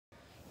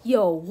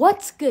Yo,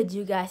 what's good,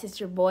 you guys? It's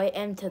your boy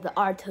M to the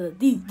R to the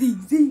D, D,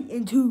 Z,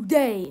 and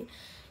today,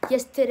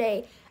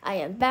 today, I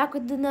am back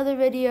with another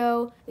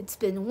video. It's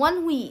been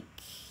 1 week.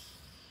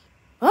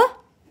 Huh?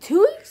 2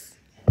 weeks?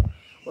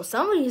 Well,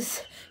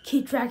 somebody's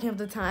keep tracking of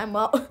the time.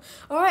 Well,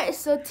 alright,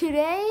 so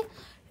today,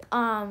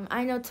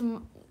 I know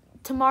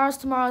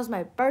tomorrow's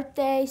my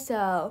birthday,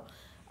 so,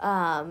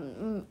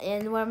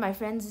 and one of my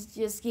friends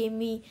just gave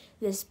me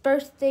this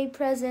birthday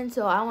present,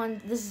 so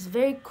this is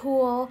very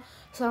cool,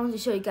 so I want to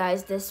show you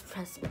guys this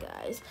present,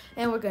 guys,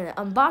 and we're gonna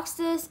unbox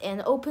this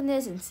and open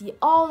this and see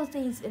all the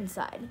things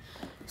inside.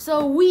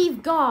 So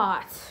we've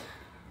got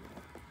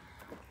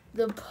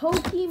the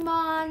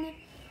Pokemon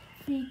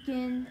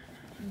freaking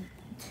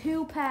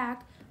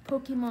 2-pack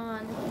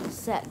Pokemon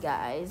set,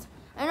 guys.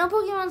 I know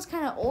Pokemon's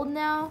kind of old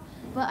now,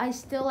 but I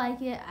still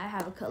like it. I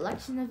have a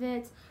collection of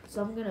it,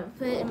 so I'm gonna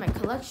put it in my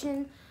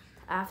collection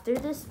after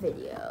this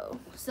video.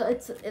 So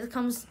it's a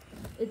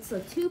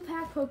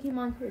 2-pack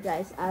Pokemon here,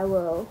 guys. I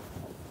will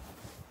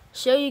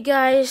show you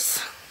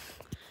guys.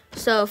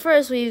 So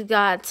first we've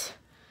got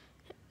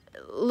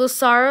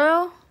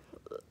Lucario.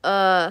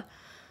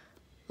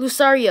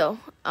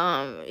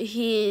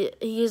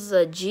 He's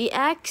a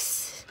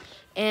GX,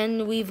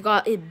 and we've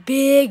got a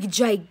big,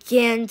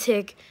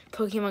 gigantic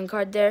Pokemon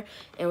card there,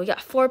 and we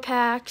got 4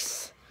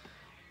 packs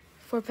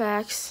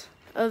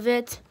of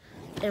it.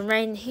 And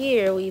right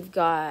here we've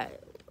got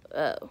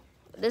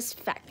this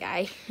fat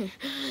guy.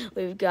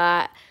 We've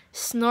got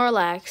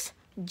Snorlax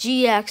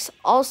GX,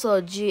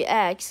 also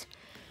GX.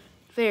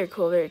 Very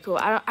cool, very cool.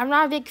 I'm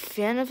not a big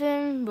fan of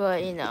him,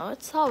 but you know,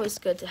 it's always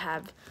good to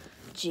have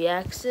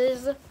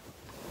GXs.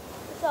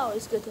 It's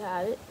always good to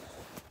have it.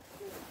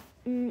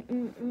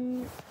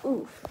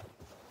 Oof.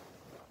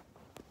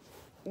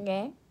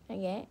 Okay.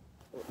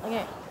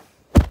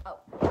 Oh.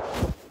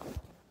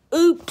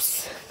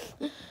 Oops.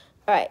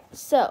 Alright,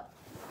 so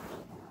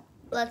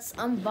let's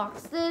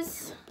unbox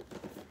this.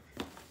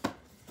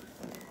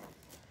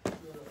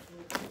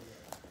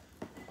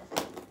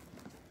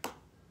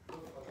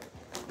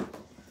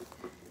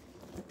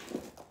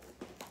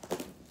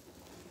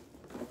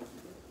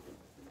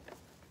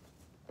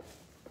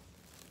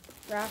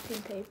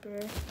 Wrapping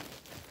paper.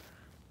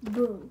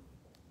 Boom.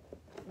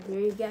 There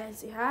you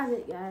guys have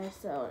it, guys.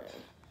 So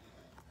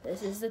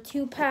this is the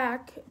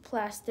 2-pack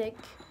plastic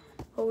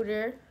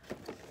holder.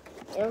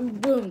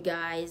 And boom,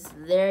 guys,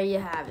 there you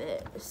have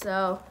it.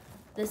 So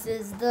this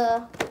is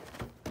the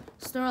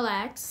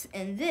Snorlax,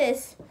 and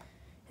this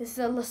is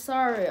the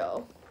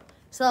Lucario.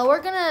 So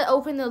we're gonna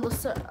open the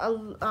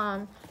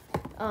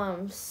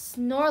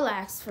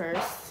Snorlax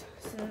first,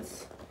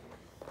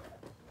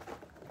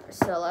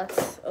 so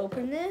let's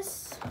open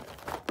this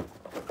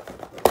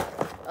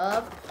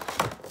up.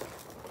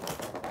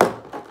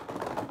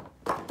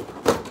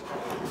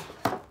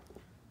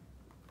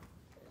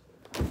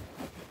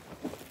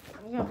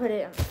 I'm gonna put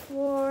it on the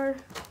floor.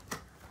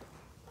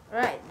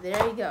 Alright,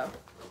 there you go.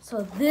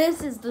 So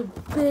this is the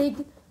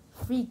big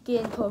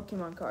freaking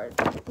Pokemon card.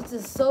 This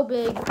is so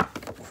big,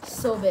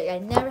 so big. I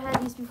never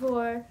had these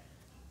before.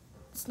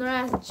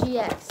 Snorlax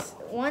GX,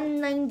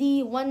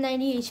 190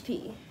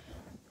 HP.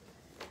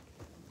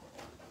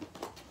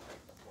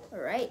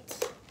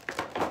 Alright.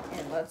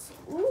 And let's,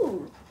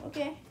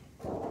 okay.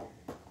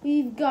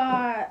 We've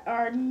got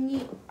our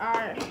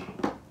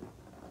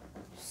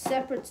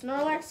separate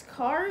Snorlax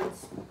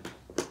cards,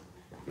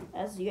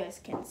 as you guys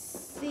can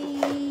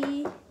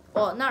see.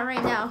 Well, not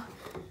right now.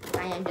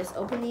 I am just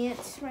opening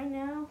it right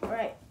now.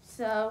 Alright,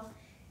 so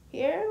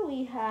here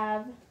we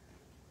have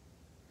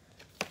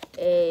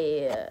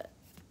a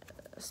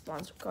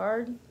sponsor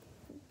card,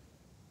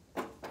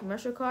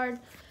 commercial card,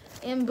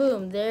 and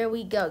boom, there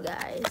we go,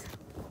 guys.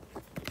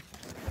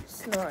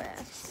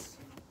 Snorlax.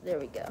 There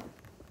we go.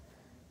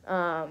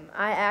 I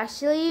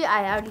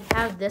already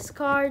have this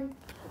card,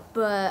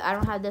 but I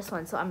don't have this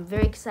one, so I'm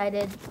very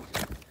excited.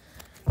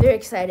 Very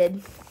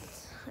excited.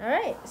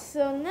 Alright,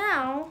 so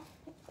now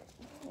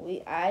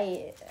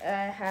I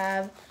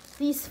have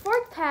these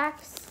 4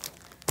 packs,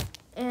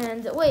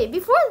 and wait,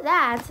 before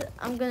that,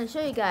 I'm gonna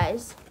show you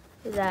guys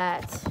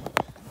that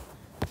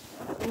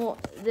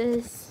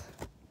this.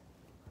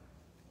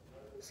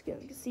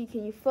 See,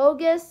 can you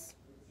focus?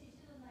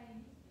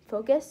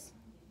 Focus.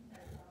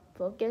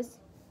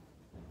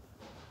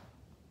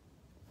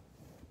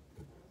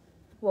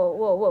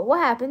 Whoa, what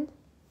happened?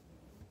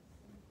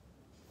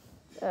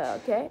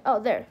 Okay, oh,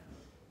 there.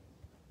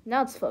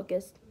 Now it's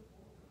focused.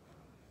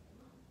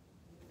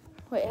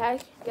 Wait, hi,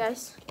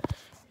 guys.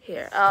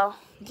 Here, I'll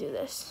do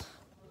this.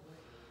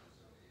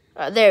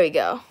 There we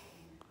go.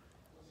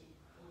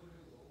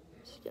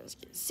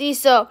 See,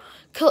 so,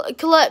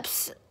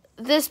 Calypso,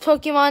 this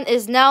Pokemon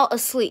is now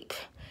asleep.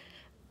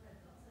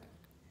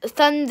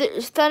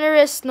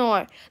 Thunderous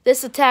Snore.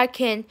 This attack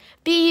can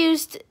be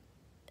used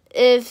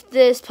if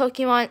this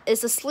Pokemon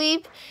is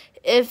asleep.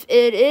 If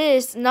it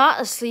is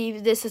not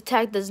asleep, this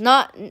attack does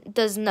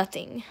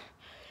nothing.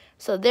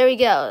 So there we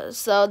go.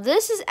 So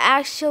this is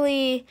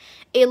actually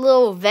a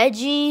little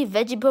veggie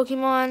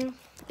Pokemon.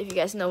 if you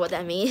guys know what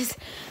that means.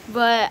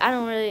 But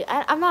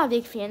I'm not a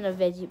big fan of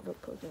veggie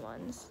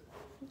Pokemons.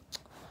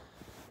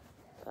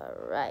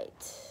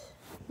 Alright.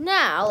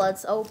 Now,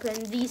 let's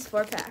open these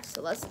 4 packs.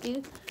 So let's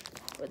do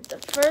with the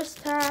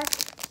first pack.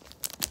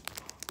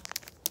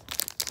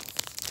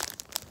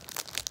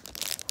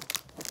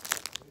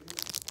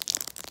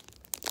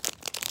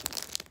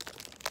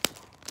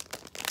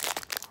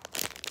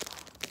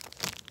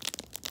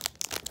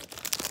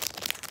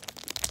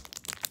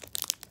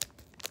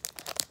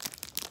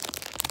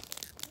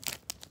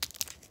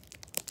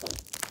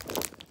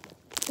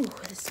 Ooh,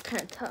 this is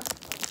kind of tough.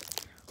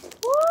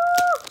 Woo!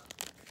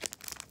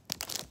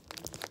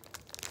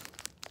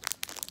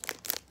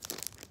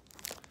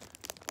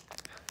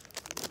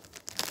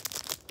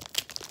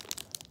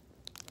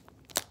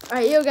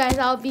 Alright, yo guys,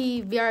 I'll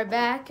be right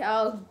back.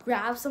 I'll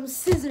grab some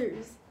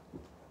scissors.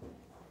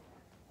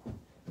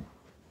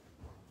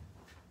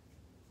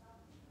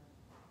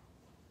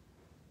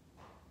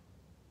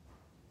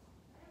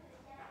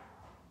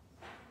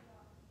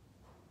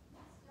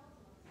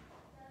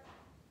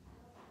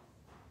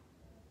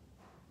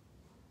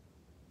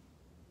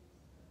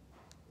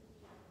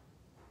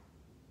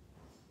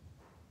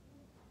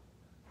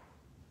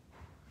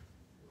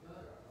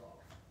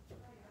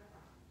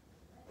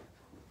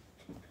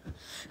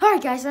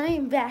 Alright guys, I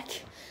am back.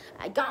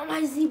 I got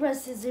my zebra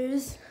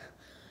scissors.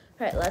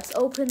 Alright, let's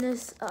open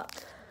this up.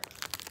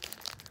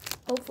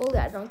 Hopefully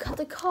I don't cut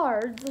the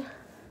cards,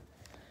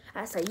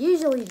 as I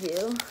usually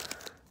do.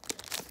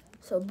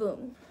 So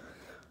boom.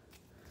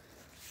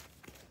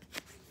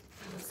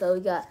 So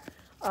we got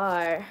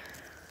our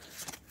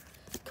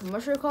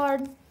commercial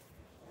card.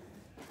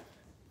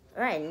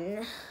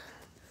 Alright.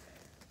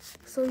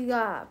 So we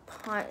got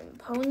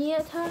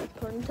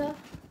Ponyta.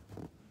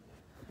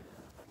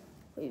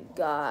 We've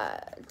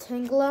got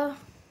Tangela,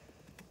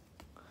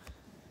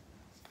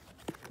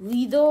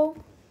 Lido,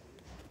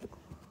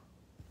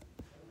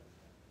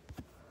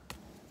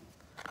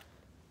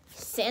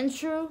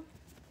 Sandshrew.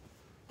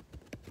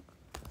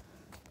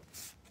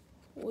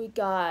 We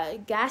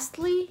got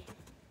Ghastly.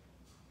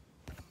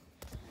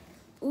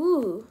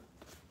 Ooh,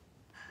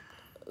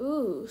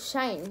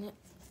 Shine,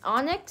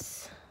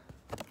 Onyx,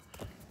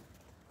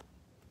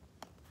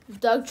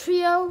 Doug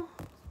Trio,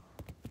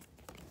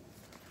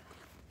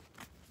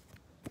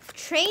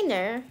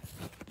 Trainer,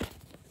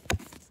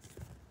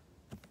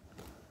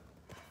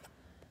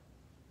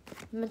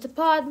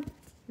 Metapod,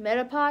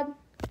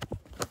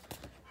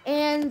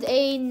 and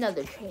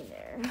another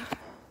trainer.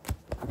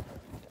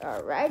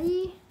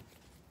 Alrighty.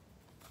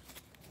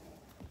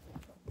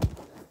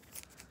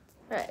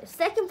 Alright,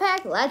 second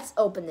pack, let's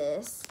open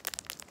this.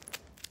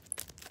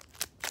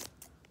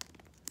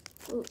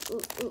 Ooh,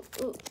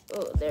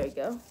 there we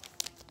go.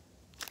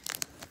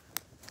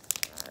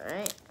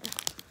 Alright.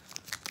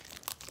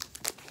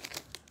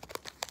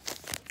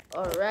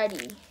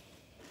 Alrighty.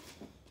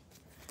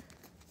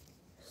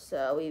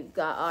 So we've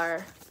got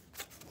our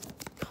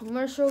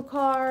commercial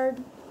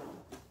card.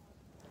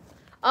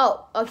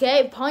 Oh,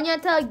 okay,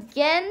 Ponyta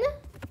again.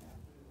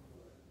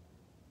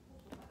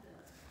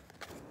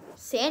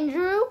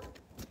 Sandshrew.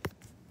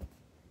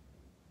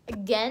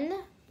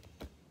 Again.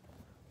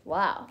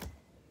 Wow.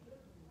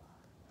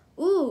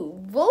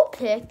 Ooh,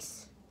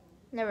 Vulpix.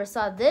 Never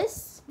saw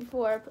this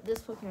before, this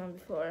Pokemon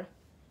before.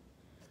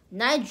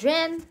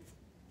 Nidran.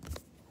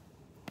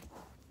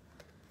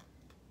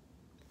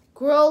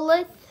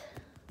 Growlithe.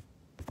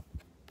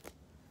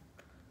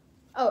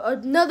 Oh,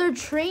 another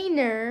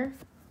trainer.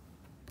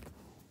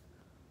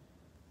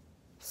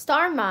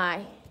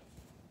 Starmie.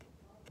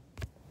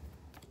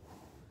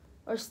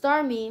 Or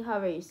Starmie,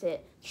 however you say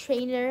it.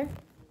 Trainer.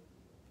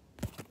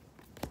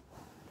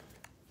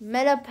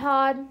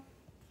 Metapod.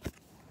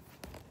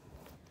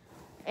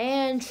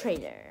 And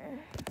trainer.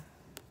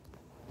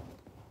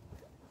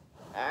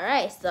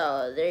 Alright,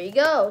 so there you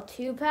go.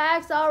 2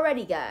 packs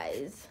already,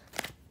 guys.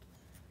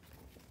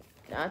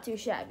 Not too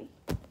shabby.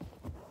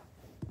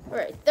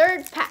 Alright,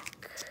 third pack.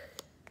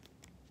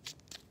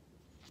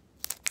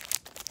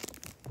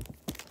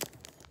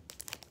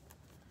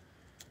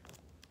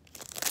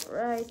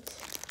 Alright.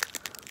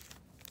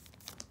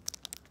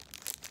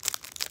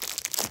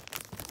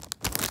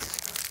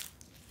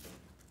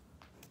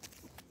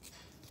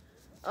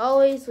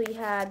 Always we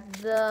had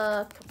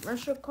the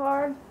commercial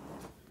card.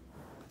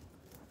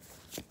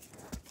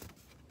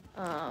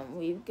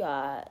 We've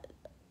got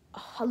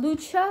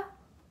Halucha.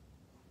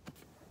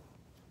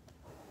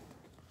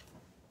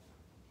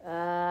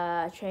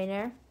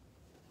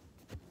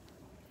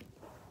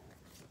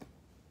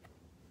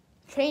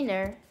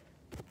 Trainer.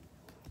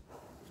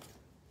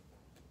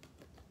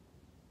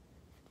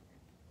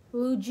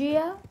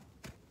 Lugia.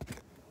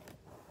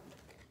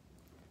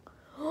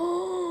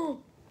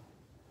 Oh!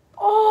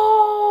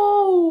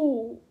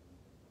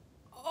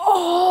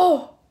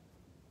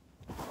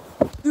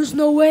 There's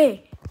no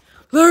way.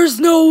 There's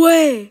no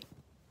way.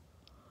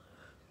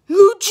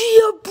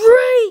 Lugia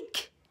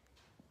break.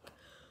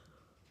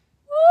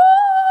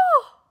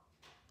 Oh!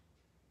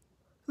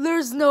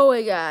 There's no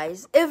way,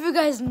 guys. If you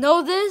guys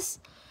know this,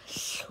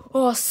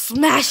 oh,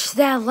 smash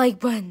that like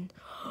button.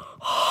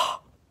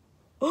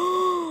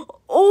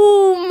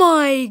 Oh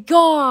my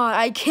god,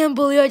 I can't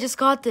believe I just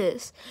got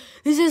this.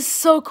 This is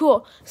so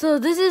cool. So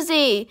this is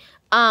a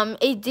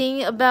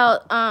thing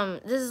about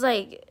this is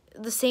like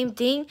the same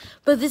thing,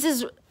 but this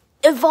is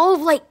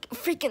evolved like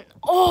freaking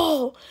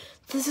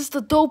this is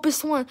the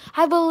dopest one.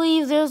 I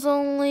believe there's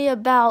only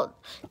about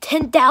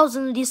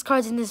 10,000 of these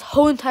cards in this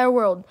whole entire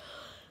world.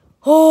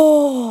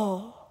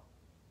 Oh,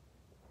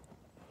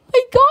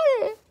 I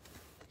got it.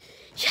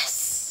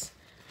 Yes.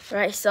 All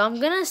right, so I'm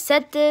gonna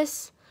set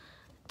this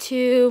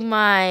to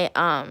my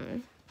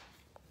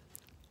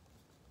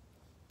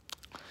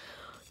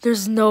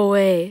there's no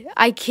way.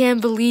 I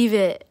can't believe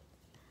it.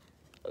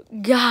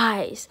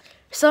 Guys,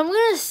 so I'm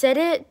gonna set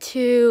it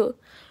to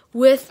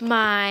with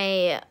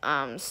my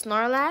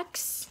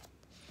Snorlax,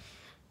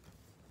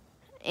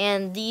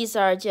 and these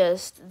are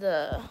just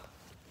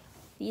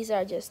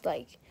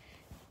like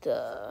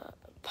the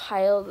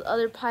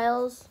other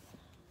piles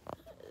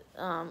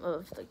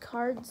of the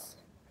cards.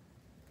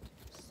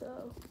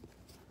 So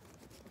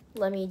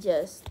let me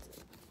just,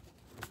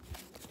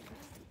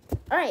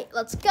 all right,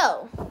 let's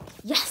go.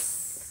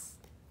 Yes.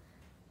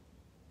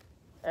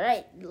 All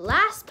right,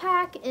 last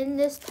pack in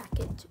this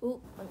package.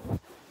 Ooh.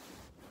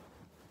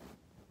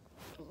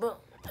 Boom.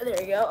 There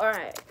we go. All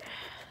right.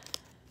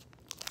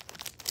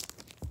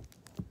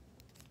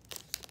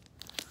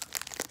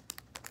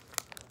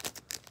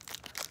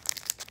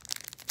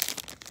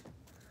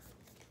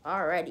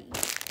 Alrighty.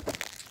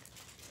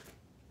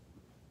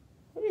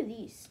 What are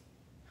these?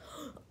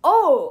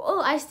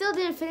 Oh, I still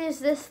didn't finish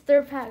this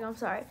third pack. I'm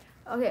sorry.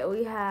 Okay,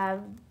 we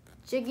have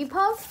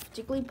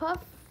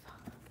Jigglypuff.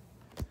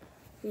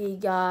 We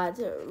got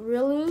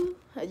Riolu.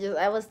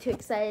 I was too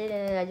excited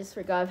and I just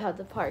forgot about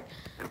the part.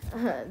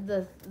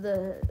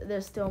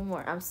 There's still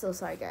more. I'm so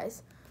sorry,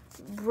 guys.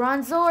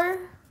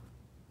 Bronzor.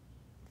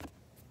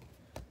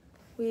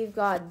 We've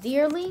got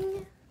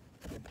Deerling.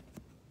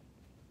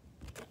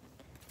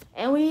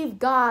 And we've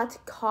got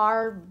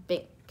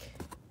Carbink.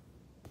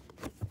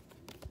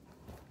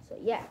 So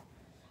yeah.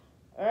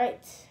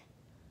 Alright.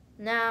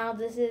 Now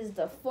this is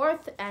the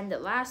fourth and the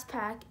last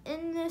pack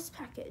in this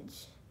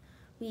package.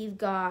 We've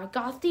got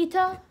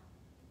Gothita.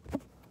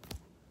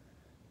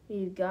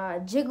 We've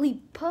got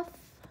Jigglypuff.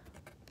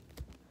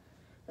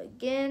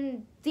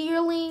 Again,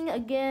 Deerling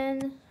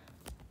again.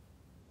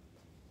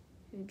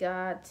 We've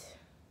got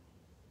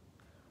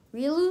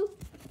Riolu.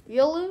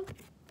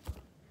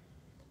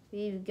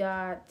 We've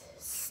got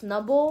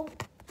Snubble.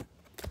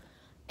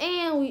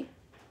 And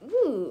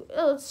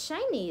it's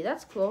shiny.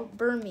 That's cool.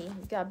 Burmy.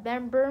 We've got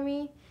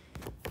Burmy,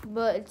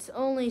 but it's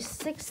only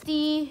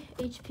 60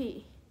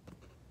 HP.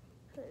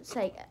 It's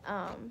like,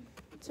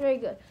 it's very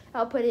good.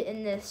 I'll put it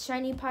in this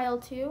shiny pile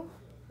too,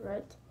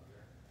 right?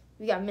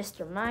 We got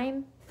Mr.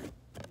 Mime,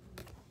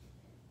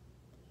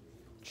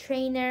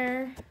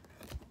 Trainer,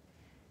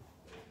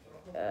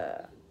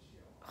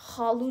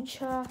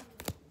 Halucha,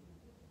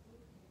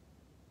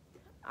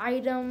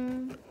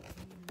 Item,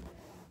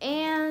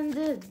 and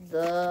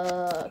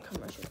the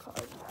commercial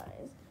card,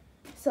 guys.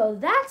 So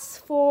that's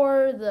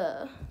for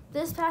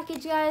this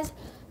package, guys.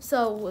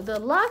 So the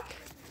luck,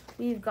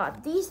 we've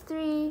got these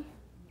three.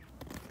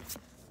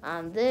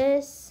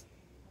 This,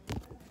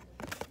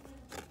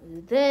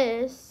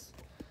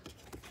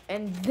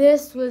 and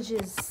this, which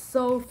is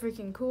so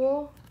freaking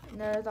cool.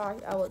 Never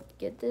thought I would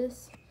get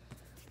this,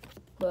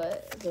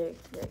 but they're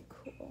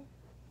cool.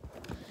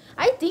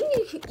 I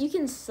think you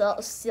can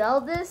sell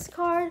this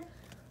card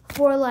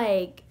for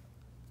like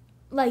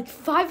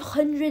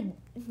 $500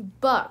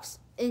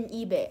 on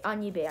eBay,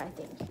 I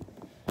think.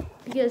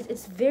 Because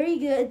it's very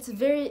good.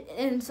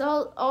 And it's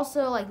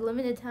also like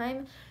limited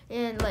time,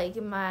 and like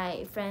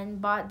my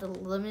friend bought the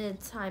limited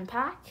time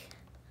pack,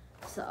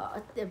 so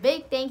a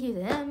big thank you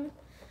to him.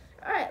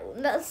 All right,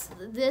 that's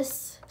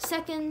this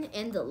second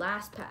and the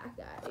last pack,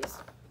 guys.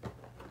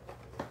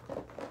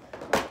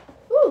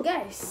 Ooh,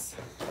 guys,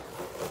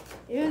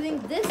 if you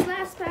think this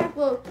last pack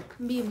will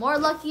be more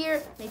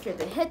luckier, make sure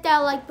to hit that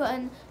like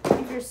button.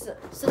 If you're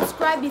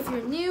subscribe if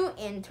you're new,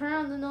 and turn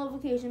on the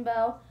notification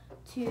bell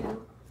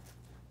to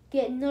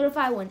get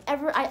notified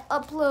whenever I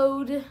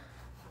upload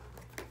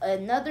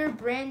another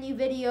brand new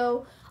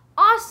video,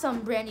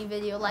 awesome brand new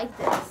video like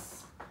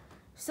this.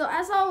 So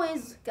as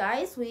always,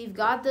 guys, we've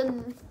got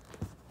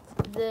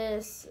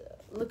this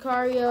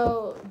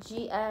Lucario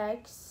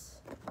GX.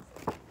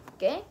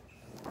 Okay,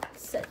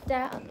 set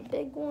that on the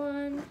big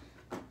one.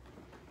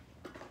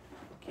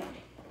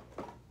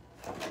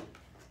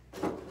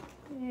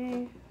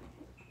 Okay.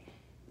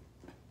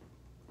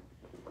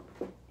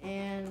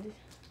 And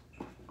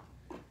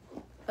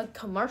a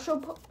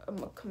commercial,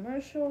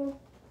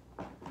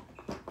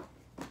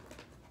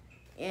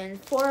 and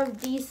 4 of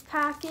these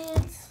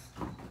packets,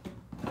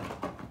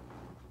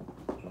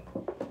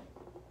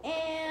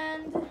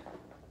 and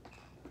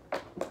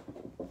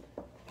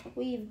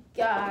we've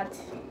got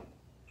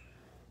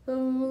the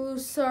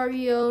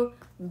Lucario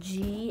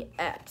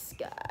GX,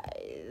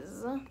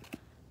 guys.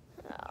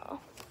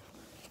 I'll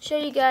show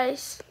you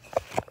guys,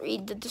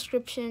 read the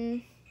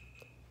description.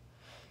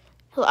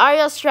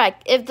 Lucario Strike.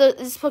 If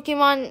this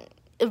Pokemon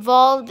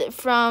evolved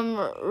from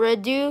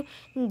Redu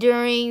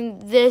during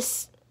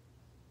this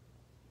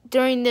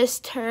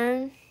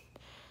turn.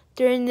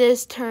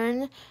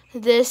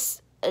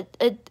 This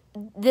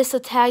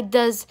attack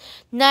does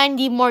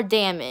 90 more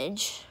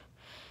damage.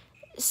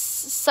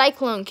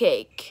 Cyclone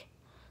Kick.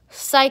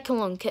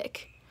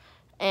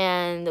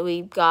 And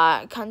we've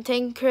got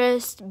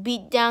Cantankerous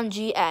Beatdown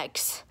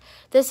GX.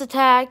 This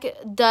attack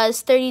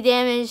does 30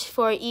 damage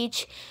for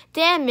each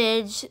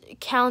damage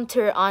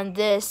counter on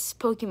this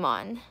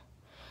Pokemon.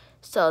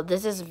 So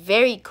this is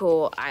very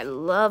cool. I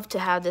love to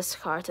have this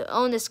card, to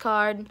own this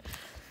card.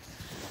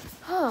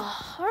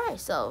 Alright,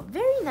 so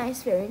very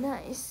nice, very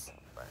nice.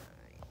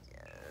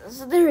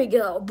 So there we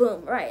go,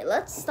 boom. Alright,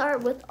 let's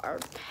start with our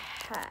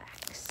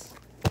packs.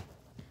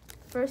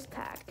 First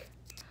pack.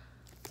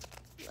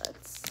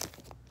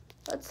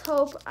 Let's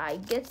hope I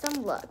get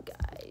some luck,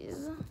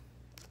 guys.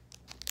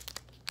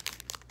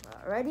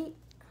 Alrighty.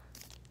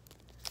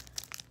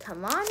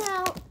 Come on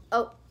out.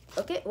 Oh,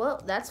 okay,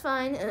 well, that's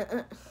fine.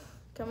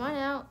 Come on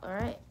out,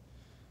 alright.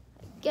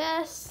 I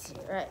guess,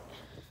 alright.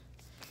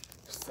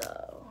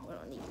 So, we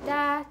don't need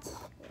that.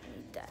 We don't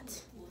need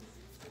that.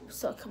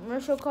 So,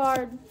 commercial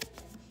card.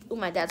 Ooh,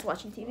 my dad's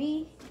watching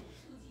TV.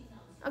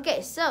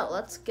 Okay, so,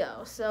 let's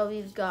go. So,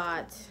 we've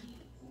got...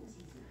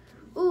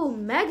 Ooh,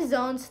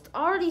 Megzone's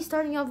already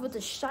starting off with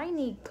a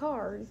shiny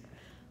card.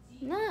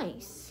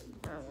 Nice.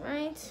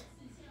 Alright.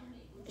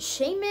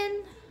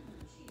 Shaman.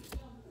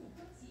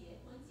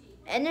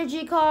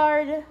 Energy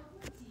card.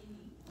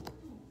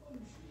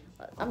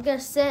 I'm gonna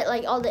set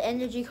like all the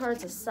energy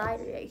cards aside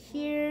right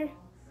here.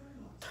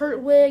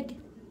 Turtwig.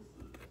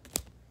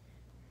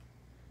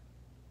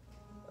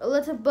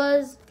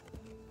 Buzz.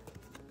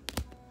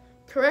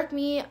 Correct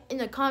me in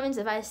the comments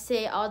if I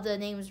say all the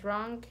names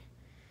wrong.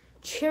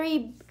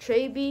 Treby,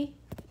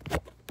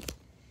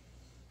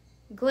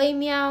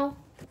 Glameow,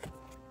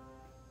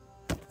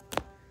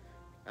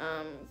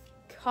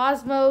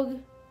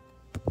 Cosmog.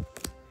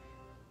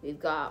 We've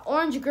got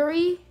Orange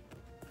Gurry.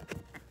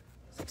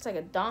 Looks like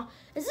a Don.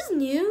 Is this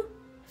new?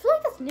 I feel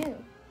like that's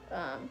new.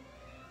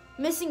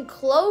 Missing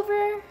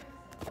Clover,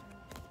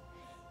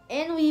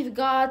 and we've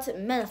got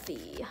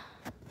Menifee.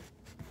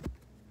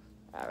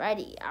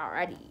 Alrighty.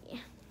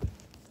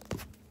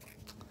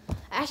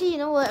 Actually, you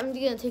know what? I'm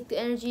gonna take the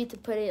energy to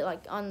put it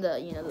like on the,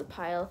 the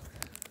pile.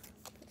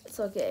 It's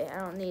okay. I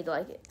don't need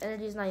like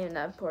energy's not even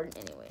that important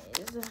anyways.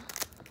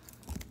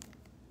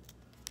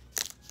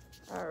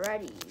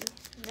 Alrighty.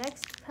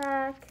 Next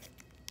pack.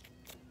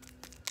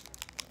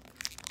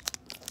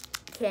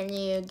 Can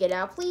you get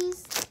out,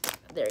 please?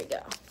 There you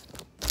go.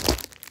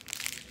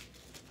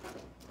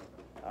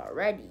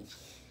 Alrighty.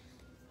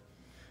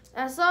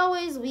 As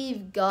always,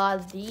 we've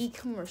got the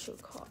commercial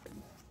card.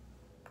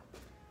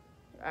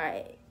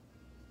 Alright.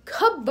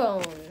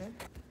 Cubbone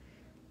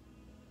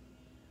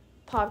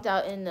popped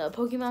out in the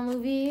Pokemon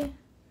movie.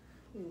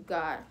 We've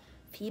got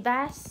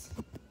Feebas,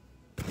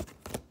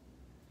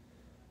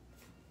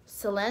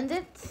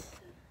 Salandit,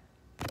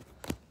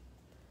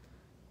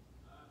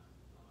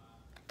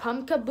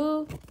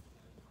 Pumpkaboo,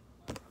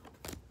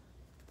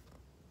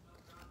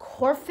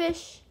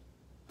 Corphish.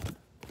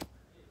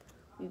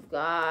 We've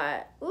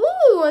got,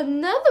 ooh,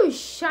 another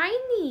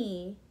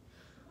shiny.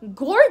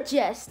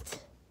 Gorgeous.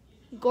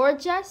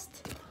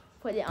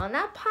 Put it on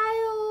that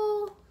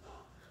pile.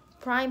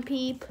 Prime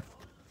Peep.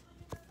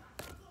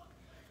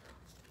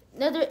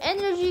 Another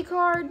energy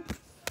card.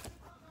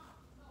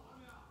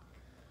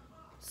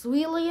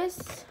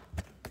 Suelius.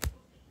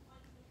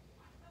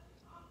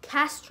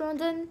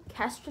 Castrodon.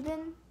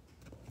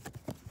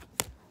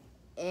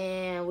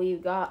 And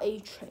we've got a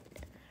trainer.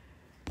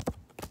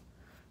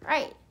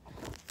 Alright.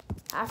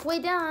 Halfway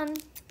done.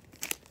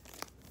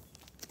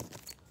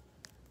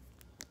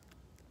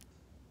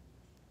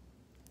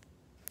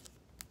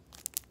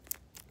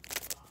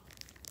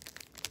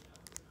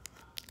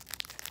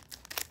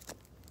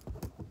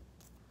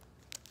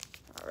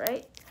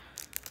 Alright.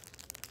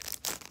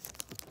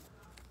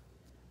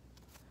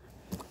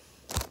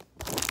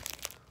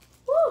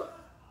 Woo!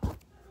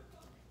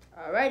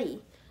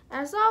 Alrighty.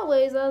 As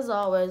always,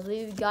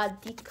 we've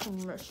got the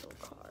commercial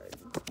card.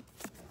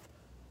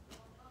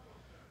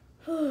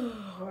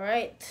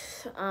 Alright.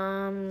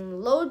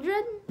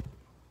 Lodred.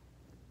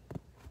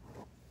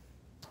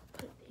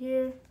 Put it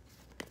here.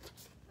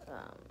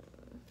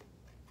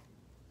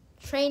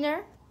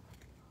 Trainer.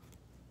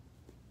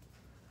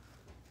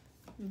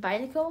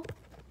 Binacle.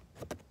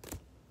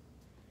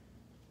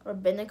 Or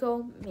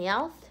Binacle.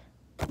 Meowth.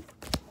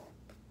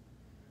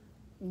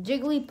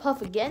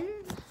 Jigglypuff again.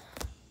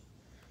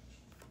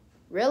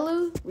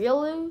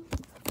 Riolu.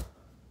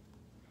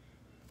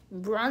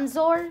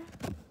 Bronzor.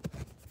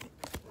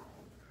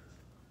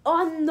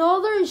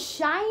 Another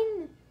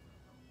shine?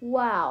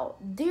 Wow.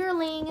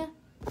 Deerling.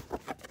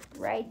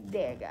 Right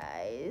there,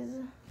 guys.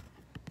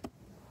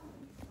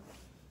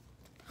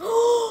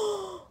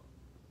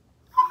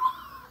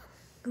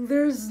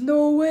 There's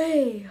no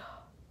way.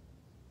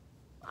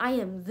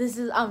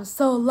 I'm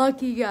so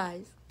lucky,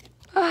 guys.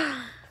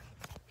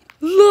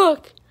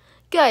 Look.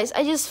 Guys,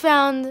 I just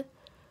found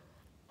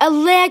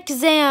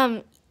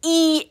Alakazam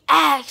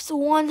EX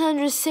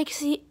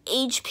 160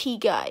 HP,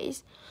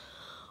 guys.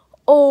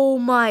 Oh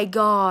my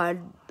god.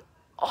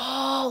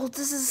 Oh,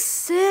 this is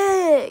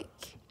sick.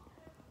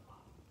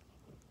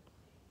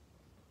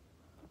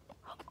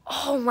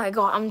 Oh my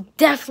god, I'm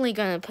definitely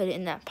gonna put it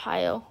in that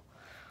pile.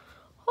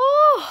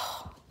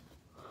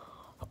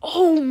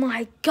 Oh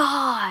my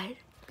god.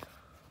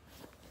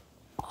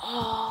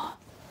 Oh,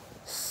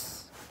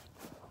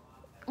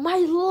 my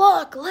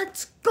luck.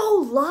 Let's go,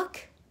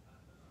 luck.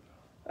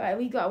 All right,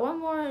 we got one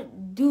more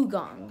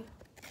dugong.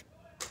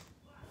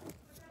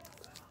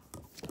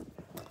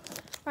 All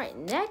right,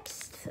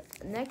 next